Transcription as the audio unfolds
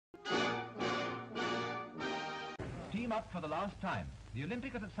steam up for the last time. The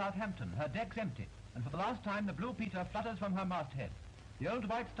Olympic is at Southampton, her deck's empty, and for the last time the Blue Peter flutters from her masthead. The old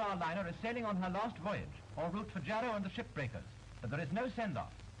White Star liner is sailing on her last voyage, en route for Jarrow and the shipbreakers, but there is no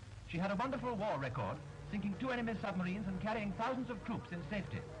send-off. She had a wonderful war record, sinking 2 enemy submarines and carrying thousands of troops in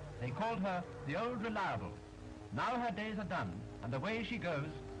safety. They called her the Old Reliable. Now her days are done, and away she goes,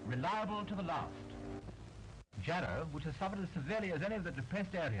 reliable to the last. Jarrow, which has suffered as severely as any of the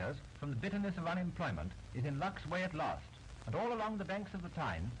depressed areas from the bitterness of unemployment, is in luck's way at last, and all along the banks of the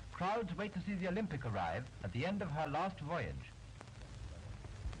Tyne, crowds wait to see the Olympic arrive at the end of her last voyage.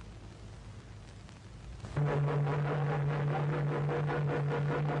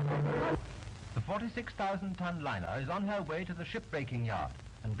 The 46,000-ton liner is on her way to the shipbreaking yard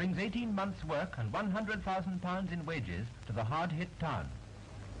and brings 18 months' work and £100,000 in wages to the hard-hit town.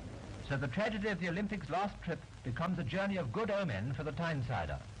 So the tragedy of the Olympic's last trip becomes a journey of good omen for the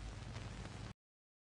Tynesider.